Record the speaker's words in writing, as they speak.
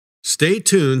Stay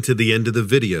tuned to the end of the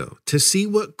video to see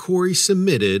what Corey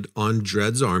submitted on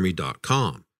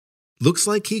dreadsarmy.com. Looks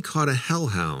like he caught a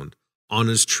hellhound on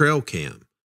his trail cam.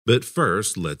 But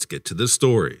first, let's get to the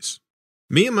stories.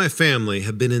 Me and my family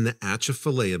have been in the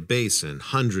Atchafalaya Basin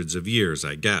hundreds of years,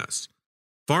 I guess.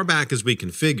 Far back as we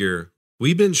can figure,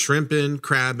 we've been shrimping,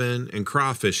 crabbing, and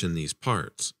crawfishing these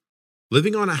parts,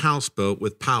 living on a houseboat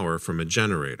with power from a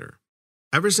generator.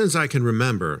 Ever since I can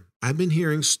remember, I've been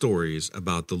hearing stories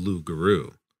about the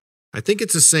loup-garou. I think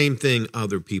it's the same thing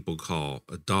other people call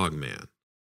a dogman.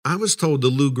 I was told the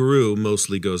loup-garou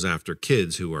mostly goes after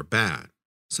kids who are bad,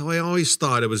 so I always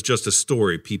thought it was just a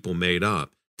story people made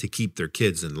up to keep their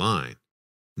kids in line.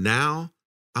 Now,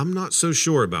 I'm not so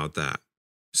sure about that.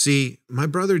 See, my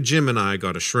brother Jim and I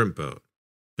got a shrimp boat,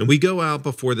 and we go out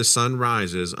before the sun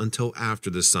rises until after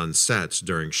the sun sets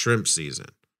during shrimp season.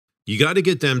 You got to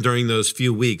get them during those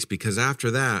few weeks because after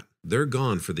that, they're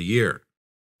gone for the year.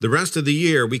 The rest of the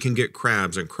year, we can get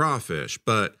crabs and crawfish,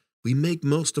 but we make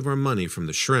most of our money from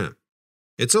the shrimp.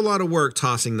 It's a lot of work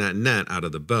tossing that net out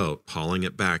of the boat, hauling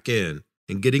it back in,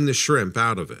 and getting the shrimp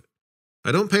out of it.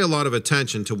 I don't pay a lot of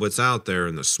attention to what's out there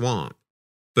in the swamp,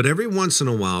 but every once in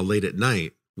a while late at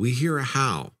night, we hear a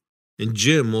howl, and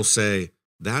Jim will say,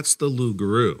 "That's the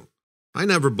loup-garou." I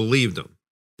never believed him,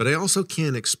 but I also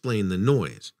can't explain the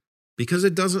noise, because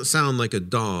it doesn't sound like a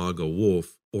dog, a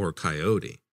wolf, or a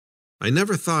coyote. I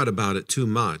never thought about it too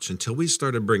much until we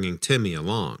started bringing Timmy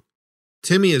along.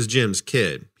 Timmy is Jim's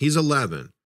kid. He's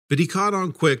 11, but he caught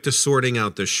on quick to sorting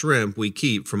out the shrimp we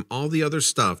keep from all the other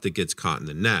stuff that gets caught in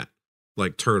the net,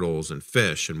 like turtles and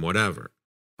fish and whatever.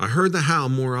 I heard the howl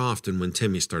more often when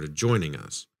Timmy started joining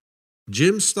us.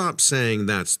 Jim stopped saying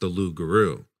that's the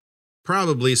loup-garou,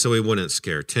 probably so he wouldn't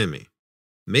scare Timmy.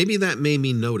 Maybe that made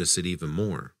me notice it even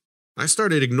more. I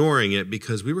started ignoring it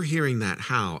because we were hearing that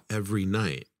howl every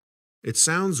night. It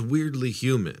sounds weirdly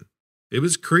human. It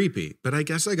was creepy, but I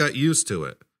guess I got used to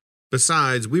it.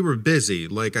 Besides, we were busy,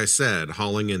 like I said,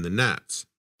 hauling in the nets.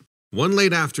 One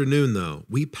late afternoon, though,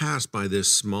 we passed by this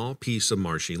small piece of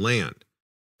marshy land,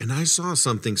 and I saw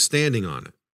something standing on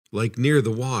it, like near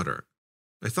the water.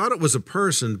 I thought it was a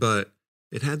person, but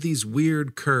it had these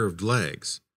weird curved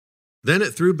legs. Then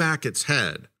it threw back its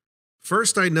head.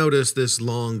 First, I noticed this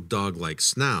long dog-like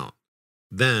snout.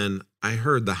 Then, I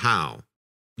heard the howl.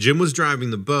 Jim was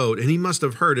driving the boat, and he must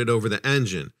have heard it over the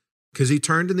engine, because he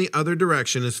turned in the other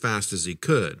direction as fast as he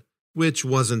could, which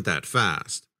wasn't that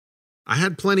fast. I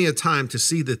had plenty of time to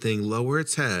see the thing lower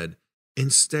its head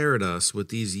and stare at us with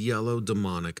these yellow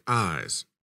demonic eyes.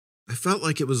 I felt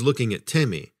like it was looking at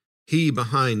Timmy, he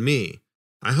behind me.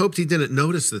 I hoped he didn't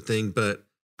notice the thing, but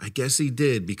I guess he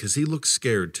did because he looked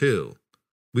scared too.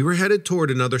 We were headed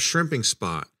toward another shrimping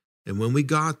spot, and when we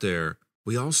got there,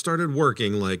 we all started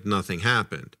working like nothing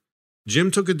happened.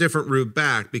 Jim took a different route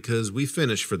back because we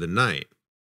finished for the night.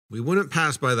 We wouldn't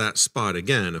pass by that spot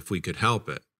again if we could help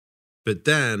it. But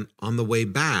then, on the way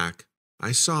back,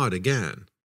 I saw it again.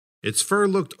 Its fur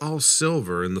looked all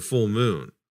silver in the full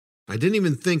moon. I didn't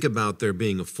even think about there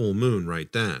being a full moon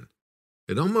right then.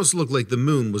 It almost looked like the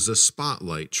moon was a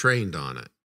spotlight trained on it.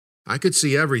 I could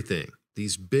see everything,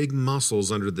 these big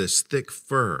muscles under this thick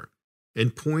fur,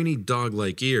 and pointy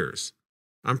dog-like ears.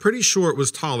 I'm pretty sure it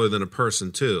was taller than a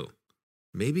person too.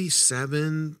 Maybe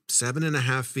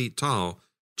 7.5 feet tall,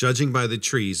 judging by the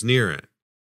trees near it.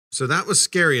 So that was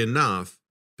scary enough,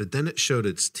 but then it showed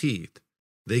its teeth.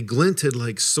 They glinted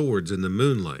like swords in the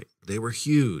moonlight. They were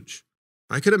huge.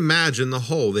 I could imagine the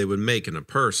hole they would make in a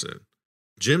person.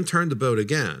 Jim turned the boat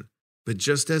again, but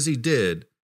just as he did,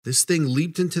 this thing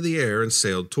leaped into the air and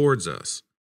sailed towards us.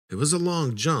 It was a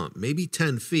long jump, maybe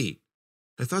 10 feet.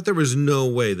 I thought there was no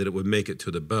way that it would make it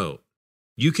to the boat.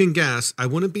 You can guess I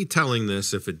wouldn't be telling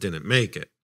this if it didn't make it.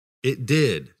 It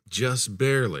did, just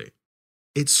barely.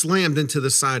 It slammed into the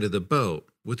side of the boat,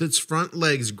 with its front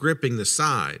legs gripping the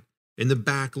side and the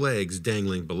back legs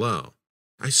dangling below.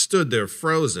 I stood there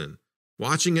frozen,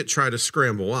 watching it try to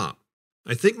scramble up.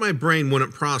 I think my brain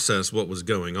wouldn't process what was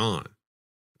going on.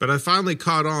 But I finally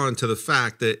caught on to the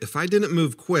fact that if I didn't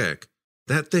move quick,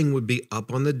 that thing would be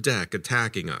up on the deck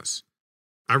attacking us.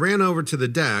 I ran over to the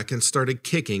deck and started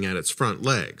kicking at its front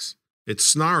legs. It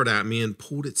snarled at me and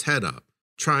pulled its head up,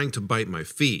 trying to bite my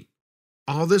feet.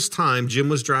 All this time, Jim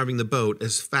was driving the boat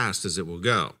as fast as it will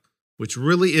go, which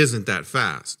really isn't that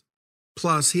fast.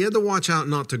 Plus, he had to watch out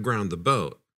not to ground the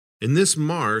boat. In this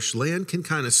marsh, land can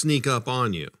kind of sneak up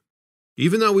on you.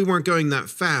 Even though we weren't going that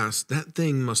fast, that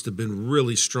thing must have been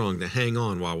really strong to hang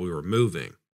on while we were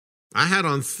moving. I had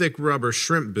on thick rubber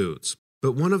shrimp boots,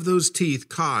 but one of those teeth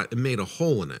caught and made a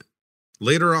hole in it.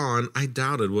 Later on, I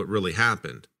doubted what really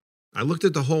happened. I looked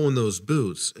at the hole in those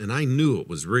boots and I knew it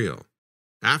was real.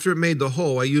 After it made the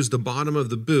hole, I used the bottom of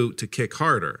the boot to kick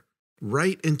harder,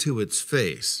 right into its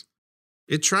face.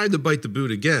 It tried to bite the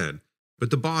boot again, but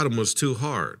the bottom was too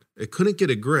hard. It couldn't get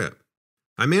a grip.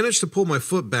 I managed to pull my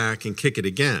foot back and kick it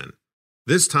again.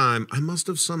 This time, I must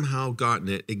have somehow gotten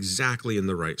it exactly in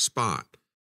the right spot,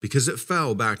 because it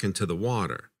fell back into the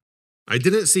water. I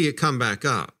didn't see it come back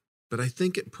up, but I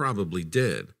think it probably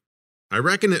did. I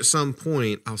reckon at some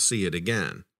point I'll see it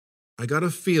again. I got a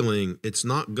feeling it's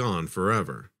not gone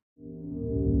forever.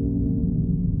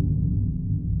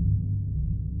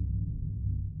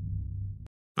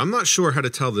 I'm not sure how to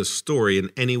tell this story in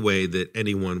any way that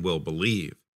anyone will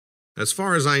believe. As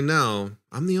far as I know,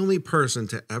 I'm the only person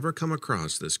to ever come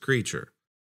across this creature.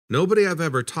 Nobody I've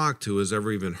ever talked to has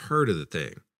ever even heard of the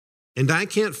thing. And I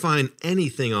can't find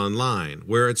anything online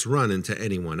where it's run into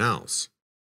anyone else.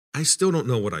 I still don't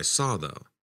know what I saw, though.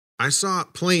 I saw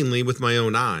it plainly with my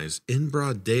own eyes, in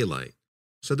broad daylight,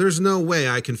 so there's no way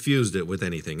I confused it with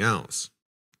anything else.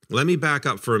 Let me back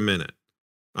up for a minute.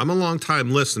 I'm a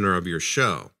longtime listener of your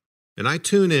show, and I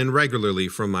tune in regularly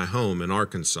from my home in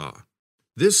Arkansas.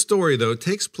 This story, though,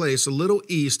 takes place a little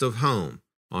east of home,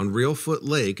 on Reelfoot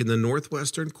Lake in the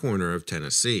northwestern corner of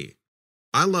Tennessee.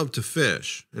 I love to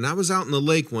fish, and I was out in the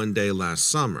lake one day last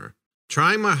summer,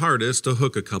 trying my hardest to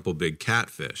hook a couple big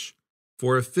catfish,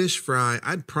 for a fish fry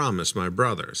I'd promised my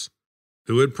brothers,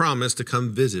 who had promised to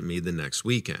come visit me the next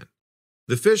weekend.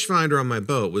 The fish finder on my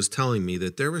boat was telling me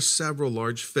that there were several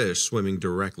large fish swimming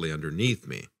directly underneath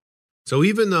me. So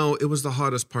even though it was the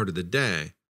hottest part of the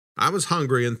day, I was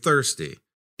hungry and thirsty,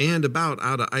 and about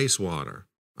out of ice water.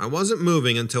 I wasn't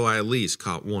moving until I at least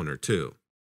caught one or two.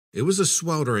 It was a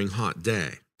sweltering hot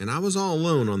day, and I was all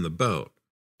alone on the boat.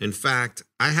 In fact,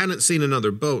 I hadn't seen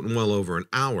another boat in well over an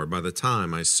hour by the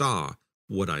time I saw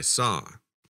what I saw.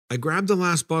 I grabbed the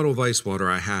last bottle of ice water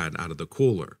I had out of the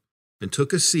cooler and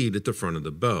took a seat at the front of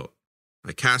the boat.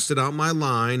 I casted out my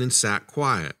line and sat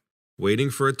quiet, waiting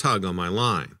for a tug on my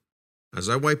line. As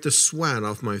I wiped the sweat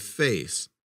off my face,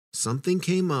 something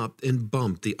came up and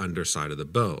bumped the underside of the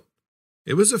boat.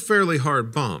 It was a fairly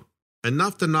hard bump,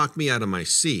 enough to knock me out of my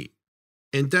seat,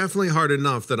 and definitely hard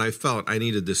enough that I felt I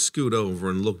needed to scoot over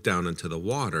and look down into the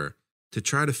water to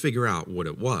try to figure out what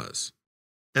it was.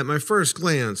 At my first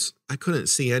glance, I couldn't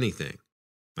see anything.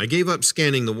 I gave up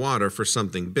scanning the water for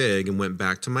something big and went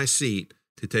back to my seat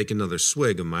to take another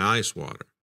swig of my ice water.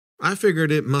 I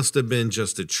figured it must have been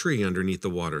just a tree underneath the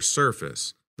water's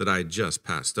surface that I had just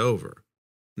passed over.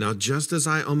 Now, just as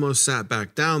I almost sat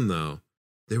back down, though,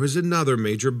 there was another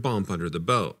major bump under the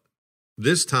boat.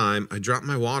 This time, I dropped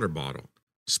my water bottle,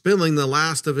 spilling the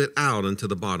last of it out into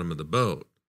the bottom of the boat.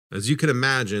 As you can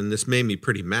imagine, this made me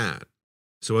pretty mad.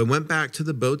 So I went back to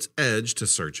the boat's edge to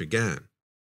search again.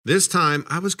 This time,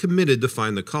 I was committed to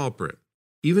find the culprit,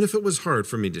 even if it was hard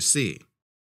for me to see.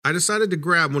 I decided to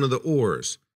grab one of the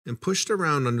oars and pushed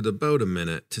around under the boat a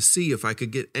minute to see if I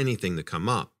could get anything to come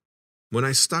up. When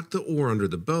I stuck the oar under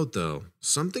the boat, though,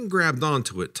 something grabbed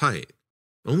onto it tight,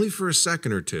 only for a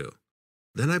second or two.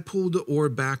 Then I pulled the oar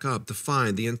back up to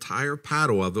find the entire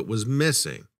paddle of it was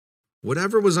missing.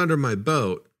 Whatever was under my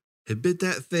boat had bit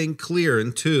that thing clear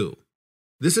in two.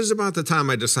 This is about the time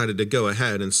I decided to go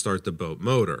ahead and start the boat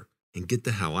motor and get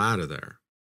the hell out of there.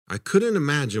 I couldn't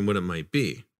imagine what it might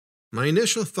be. My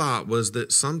initial thought was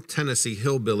that some Tennessee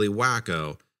hillbilly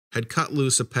wacko had cut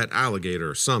loose a pet alligator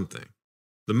or something.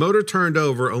 The motor turned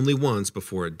over only once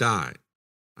before it died.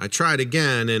 I tried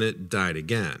again and it died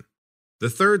again. The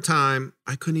third time,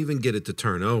 I couldn't even get it to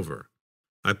turn over.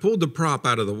 I pulled the prop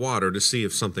out of the water to see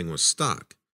if something was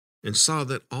stuck and saw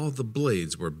that all the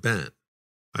blades were bent.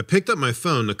 I picked up my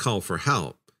phone to call for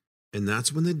help, and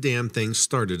that's when the damn thing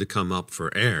started to come up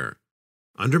for air.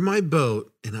 Under my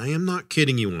boat, and I am not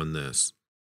kidding you on this,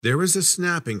 there was a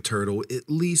snapping turtle at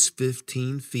least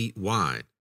 15 feet wide.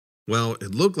 Well,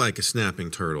 it looked like a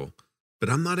snapping turtle, but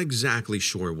I'm not exactly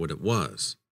sure what it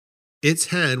was. Its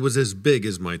head was as big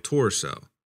as my torso.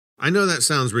 I know that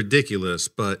sounds ridiculous,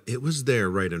 but it was there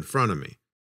right in front of me.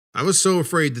 I was so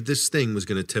afraid that this thing was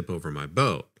going to tip over my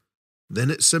boat. Then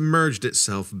it submerged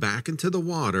itself back into the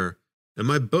water, and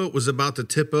my boat was about to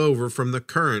tip over from the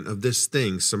current of this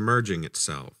thing submerging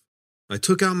itself. I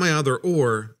took out my other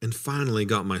oar and finally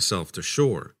got myself to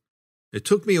shore. It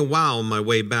took me a while on my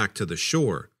way back to the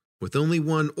shore, with only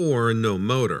one oar and no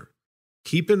motor.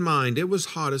 Keep in mind, it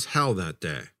was hot as hell that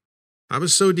day. I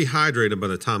was so dehydrated by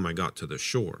the time I got to the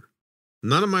shore.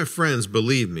 None of my friends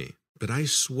believed me, but I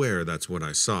swear that's what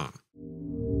I saw.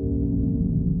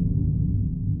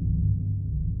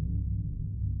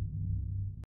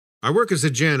 I work as a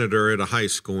janitor at a high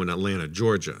school in Atlanta,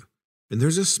 Georgia, and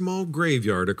there's a small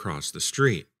graveyard across the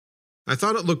street. I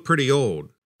thought it looked pretty old.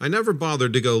 I never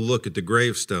bothered to go look at the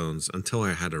gravestones until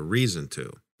I had a reason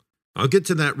to. I'll get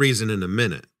to that reason in a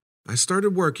minute. I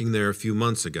started working there a few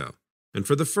months ago, and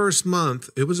for the first month,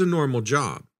 it was a normal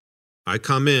job. I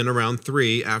come in around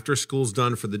 3 after school's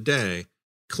done for the day,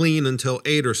 clean until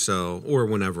 8 or so, or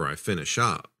whenever I finish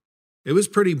up. It was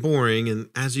pretty boring, and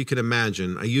as you can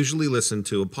imagine, I usually listen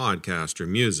to a podcast or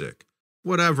music,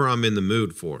 whatever I'm in the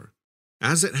mood for.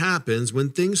 As it happens, when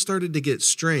things started to get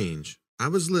strange, I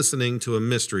was listening to a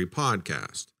mystery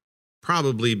podcast,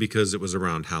 probably because it was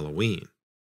around Halloween.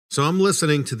 So I'm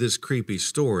listening to this creepy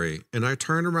story, and I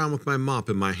turn around with my mop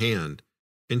in my hand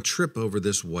and trip over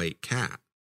this white cat.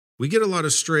 We get a lot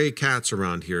of stray cats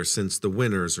around here since the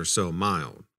winters are so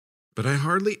mild, but I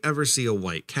hardly ever see a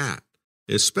white cat,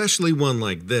 especially one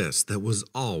like this that was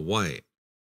all white.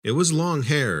 It was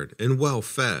long-haired and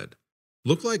well-fed,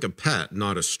 looked like a pet,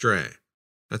 not a stray.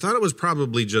 I thought it was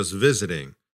probably just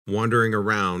visiting, wandering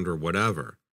around or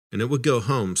whatever, and it would go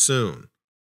home soon.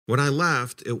 When I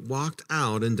left, it walked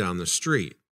out and down the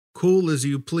street, cool as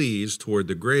you please, toward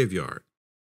the graveyard.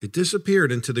 It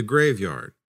disappeared into the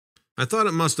graveyard. I thought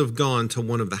it must have gone to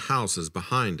one of the houses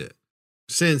behind it,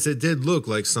 since it did look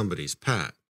like somebody's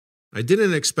pet. I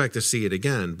didn't expect to see it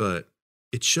again, but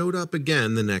it showed up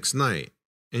again the next night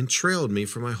and trailed me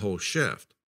for my whole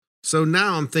shift. So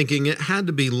now I'm thinking it had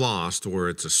to be lost or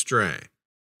it's a stray.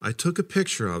 I took a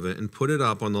picture of it and put it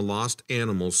up on the Lost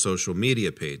Animals social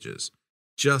media pages,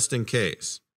 just in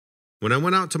case. When I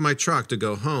went out to my truck to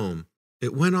go home,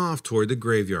 it went off toward the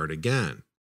graveyard again.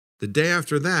 The day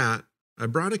after that, I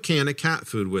brought a can of cat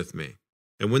food with me,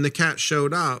 and when the cat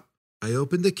showed up, I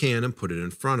opened the can and put it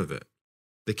in front of it.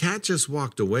 The cat just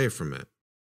walked away from it.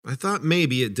 I thought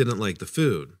maybe it didn't like the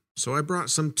food, so I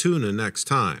brought some tuna next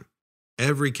time.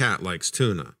 Every cat likes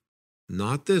tuna.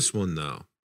 Not this one, though.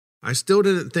 I still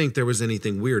didn't think there was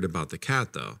anything weird about the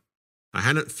cat, though. I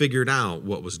hadn't figured out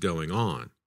what was going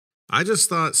on. I just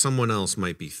thought someone else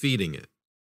might be feeding it.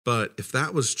 But if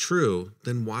that was true,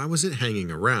 then why was it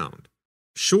hanging around?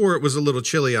 Sure, it was a little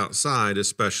chilly outside,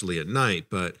 especially at night,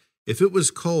 but if it was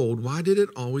cold, why did it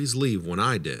always leave when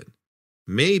I did?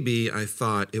 Maybe I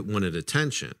thought it wanted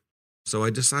attention, so I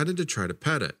decided to try to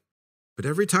pet it. But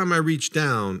every time I reached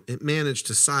down, it managed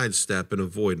to sidestep and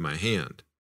avoid my hand.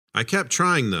 I kept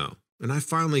trying, though, and I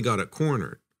finally got it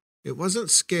cornered. It wasn't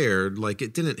scared, like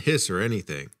it didn't hiss or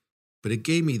anything, but it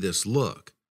gave me this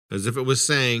look, as if it was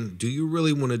saying, "Do you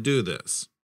really want to do this?"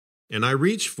 And I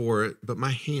reached for it, but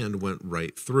my hand went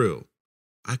right through.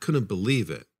 I couldn't believe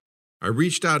it. I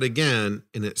reached out again,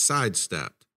 and it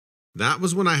sidestepped. That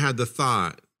was when I had the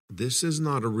thought, this is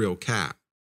not a real cat.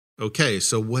 Okay,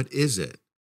 so what is it?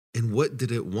 And what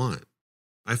did it want?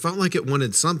 I felt like it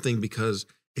wanted something because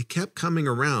it kept coming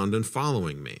around and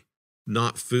following me.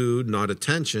 Not food, not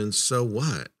attention, so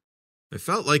what? I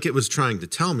felt like it was trying to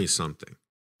tell me something.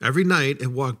 Every night, it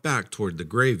walked back toward the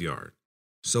graveyard.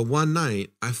 So one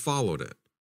night, I followed it.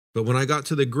 But when I got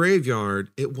to the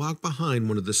graveyard, it walked behind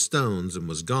one of the stones and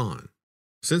was gone.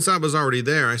 Since I was already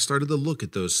there, I started to look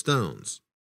at those stones.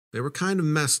 They were kind of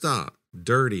messed up,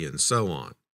 dirty, and so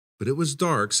on. But it was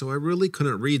dark, so I really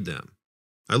couldn't read them.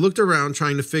 I looked around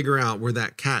trying to figure out where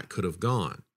that cat could have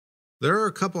gone. There are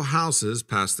a couple houses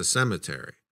past the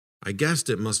cemetery. I guessed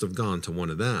it must have gone to one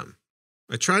of them.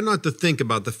 I tried not to think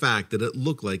about the fact that it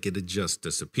looked like it had just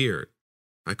disappeared.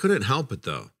 I couldn't help it,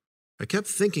 though. I kept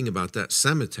thinking about that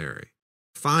cemetery.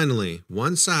 Finally,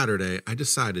 one Saturday, I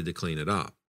decided to clean it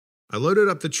up. I loaded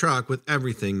up the truck with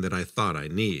everything that I thought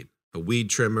I'd need. A weed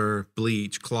trimmer,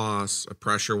 bleach, cloths, a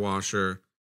pressure washer.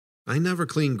 I never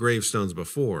cleaned gravestones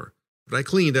before, but I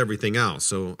cleaned everything else,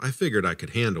 so I figured I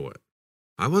could handle it.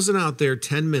 I wasn't out there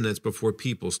 10 minutes before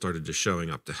people started just showing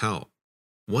up to help.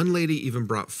 One lady even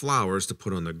brought flowers to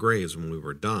put on the graves when we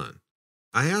were done.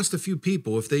 I asked a few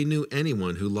people if they knew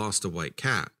anyone who lost a white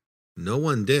cat. No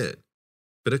one did.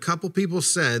 But a couple people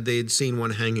said they had seen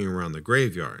one hanging around the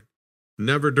graveyard.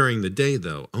 Never during the day,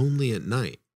 though, only at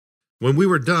night. When we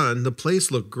were done, the place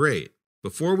looked great.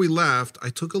 Before we left, I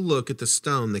took a look at the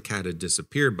stone the cat had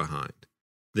disappeared behind.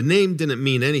 The name didn't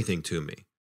mean anything to me,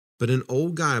 but an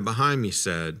old guy behind me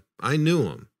said, I knew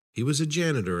him. He was a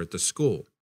janitor at the school.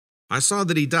 I saw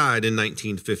that he died in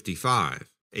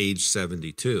 1955, age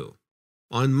 72.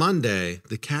 On Monday,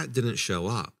 the cat didn't show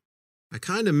up. I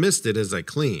kind of missed it as I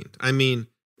cleaned. I mean,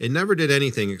 it never did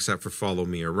anything except for follow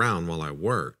me around while I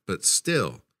worked, but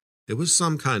still, it was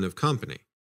some kind of company.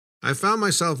 I found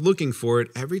myself looking for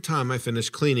it every time I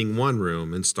finished cleaning one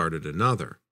room and started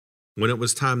another. When it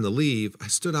was time to leave, I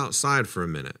stood outside for a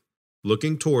minute,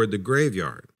 looking toward the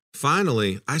graveyard.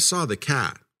 Finally, I saw the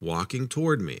cat, walking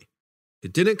toward me.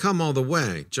 It didn't come all the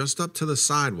way, just up to the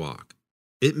sidewalk.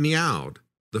 It meowed,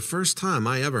 the first time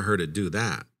I ever heard it do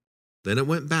that. Then it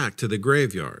went back to the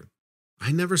graveyard.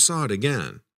 I never saw it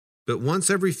again, but once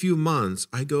every few months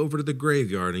I go over to the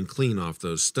graveyard and clean off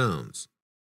those stones.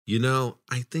 You know,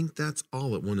 I think that's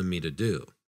all it wanted me to do.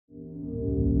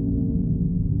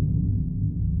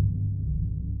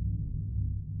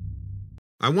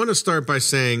 I want to start by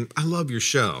saying I love your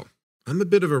show. I'm a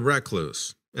bit of a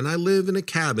recluse, and I live in a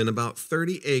cabin about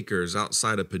 30 acres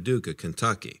outside of Paducah,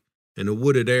 Kentucky, in a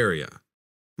wooded area.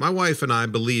 My wife and I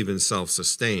believe in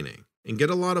self-sustaining and get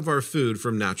a lot of our food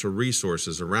from natural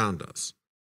resources around us.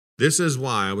 This is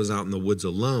why I was out in the woods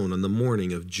alone on the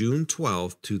morning of June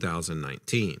 12,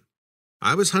 2019.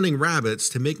 I was hunting rabbits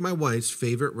to make my wife's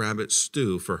favorite rabbit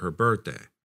stew for her birthday.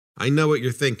 I know what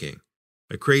you're thinking.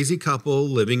 A crazy couple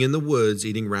living in the woods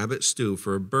eating rabbit stew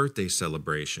for a birthday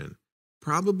celebration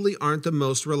probably aren't the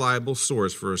most reliable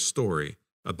source for a story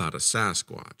about a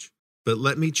Sasquatch. But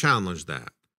let me challenge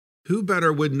that. Who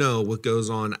better would know what goes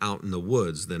on out in the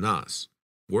woods than us?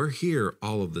 We're here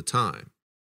all of the time.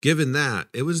 Given that,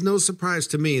 it was no surprise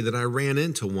to me that I ran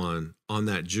into one on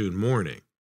that June morning.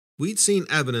 We'd seen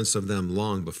evidence of them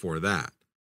long before that.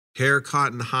 Hair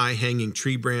caught in high-hanging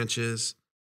tree branches,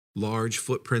 large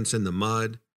footprints in the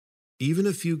mud, even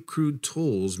a few crude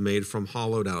tools made from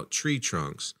hollowed-out tree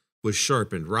trunks with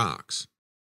sharpened rocks.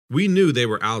 We knew they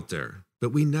were out there,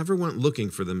 but we never went looking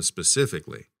for them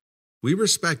specifically. We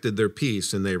respected their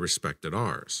peace and they respected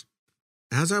ours.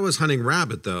 As I was hunting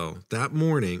rabbit, though, that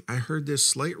morning I heard this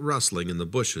slight rustling in the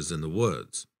bushes in the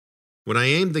woods. When I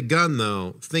aimed the gun,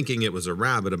 though, thinking it was a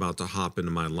rabbit about to hop into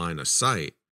my line of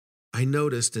sight, I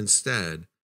noticed instead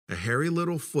a hairy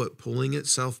little foot pulling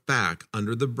itself back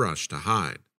under the brush to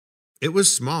hide. It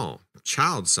was small,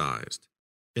 child-sized,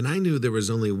 and I knew there was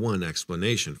only one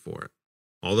explanation for it.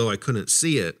 Although I couldn't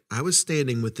see it, I was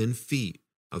standing within feet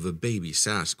of a baby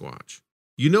Sasquatch.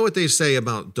 You know what they say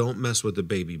about don't mess with a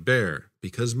baby bear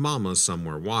because mama's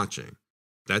somewhere watching.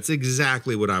 That's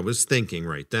exactly what I was thinking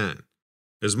right then.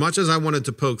 As much as I wanted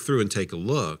to poke through and take a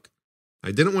look,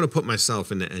 I didn't want to put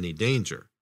myself into any danger.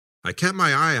 I kept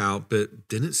my eye out but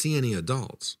didn't see any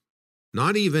adults.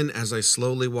 Not even as I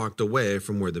slowly walked away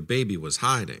from where the baby was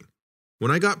hiding. When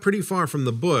I got pretty far from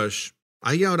the bush,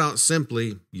 I yelled out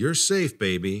simply, "You're safe,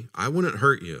 baby. I wouldn't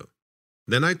hurt you."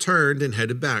 Then I turned and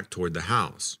headed back toward the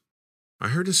house. I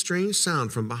heard a strange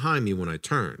sound from behind me when I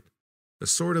turned, a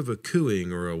sort of a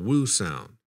cooing or a woo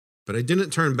sound, but I didn't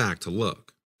turn back to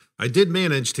look. I did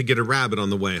manage to get a rabbit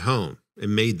on the way home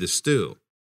and made the stew.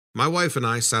 My wife and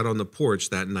I sat on the porch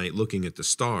that night looking at the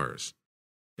stars,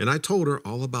 and I told her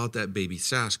all about that baby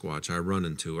Sasquatch I run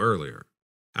into earlier.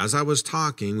 As I was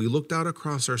talking, we looked out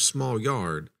across our small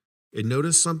yard and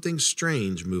noticed something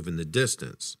strange move in the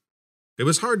distance. It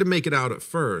was hard to make it out at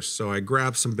first, so I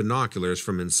grabbed some binoculars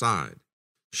from inside.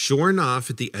 Sure enough,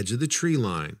 at the edge of the tree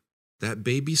line, that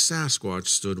baby Sasquatch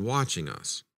stood watching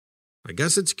us. I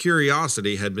guess its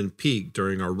curiosity had been piqued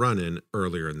during our run-in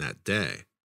earlier in that day.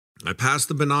 I passed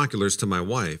the binoculars to my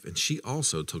wife, and she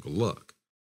also took a look.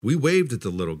 We waved at the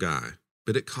little guy,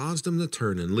 but it caused him to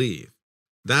turn and leave.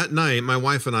 That night, my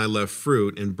wife and I left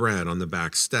fruit and bread on the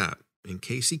back step, in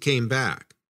case he came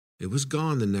back. It was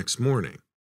gone the next morning.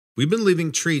 We've been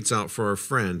leaving treats out for our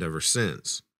friend ever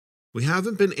since. We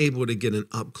haven't been able to get an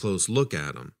up-close look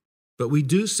at him, but we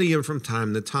do see him from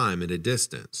time to time at a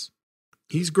distance.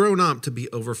 He's grown up to be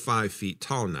over 5 feet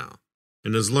tall now,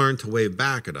 and has learned to wave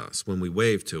back at us when we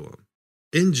wave to him.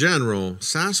 In general,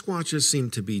 Sasquatches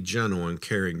seem to be gentle and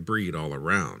caring breed all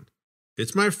around.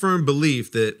 It's my firm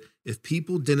belief that if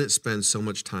people didn't spend so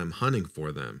much time hunting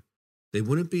for them, they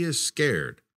wouldn't be as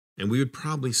scared, and we would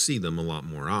probably see them a lot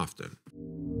more often.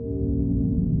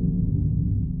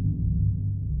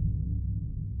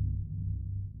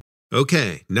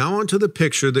 Okay, now on to the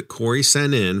picture that Corey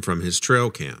sent in from his trail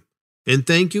cam. And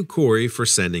thank you, Corey, for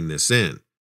sending this in.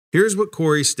 Here's what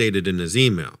Corey stated in his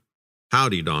email.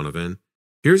 Howdy, Donovan.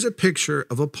 Here's a picture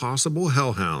of a possible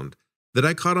hellhound that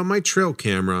I caught on my trail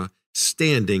camera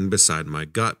standing beside my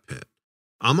gut pit.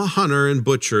 I'm a hunter and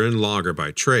butcher and logger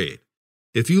by trade.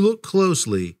 If you look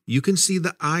closely, you can see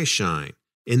the eye shine,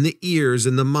 and the ears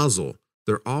and the muzzle.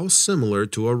 They're all similar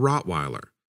to a Rottweiler.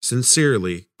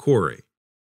 Sincerely, Corey.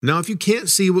 Now, if you can't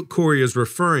see what Corey is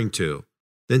referring to,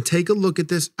 then take a look at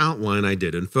this outline I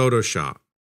did in Photoshop.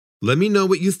 Let me know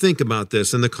what you think about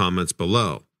this in the comments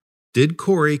below. Did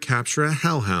Corey capture a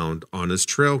hellhound on his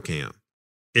trail cam?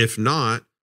 If not,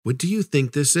 what do you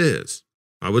think this is?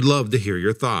 I would love to hear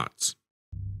your thoughts.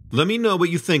 Let me know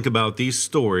what you think about these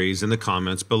stories in the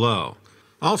comments below.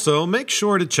 Also, make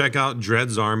sure to check out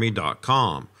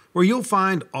dreadsarmy.com, where you'll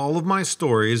find all of my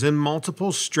stories and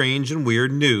multiple strange and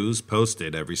weird news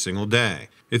posted every single day.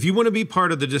 If you want to be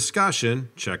part of the discussion,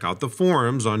 check out the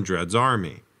forums on Dread's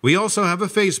Army. We also have a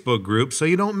Facebook group so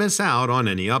you don't miss out on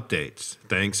any updates.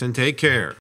 Thanks and take care.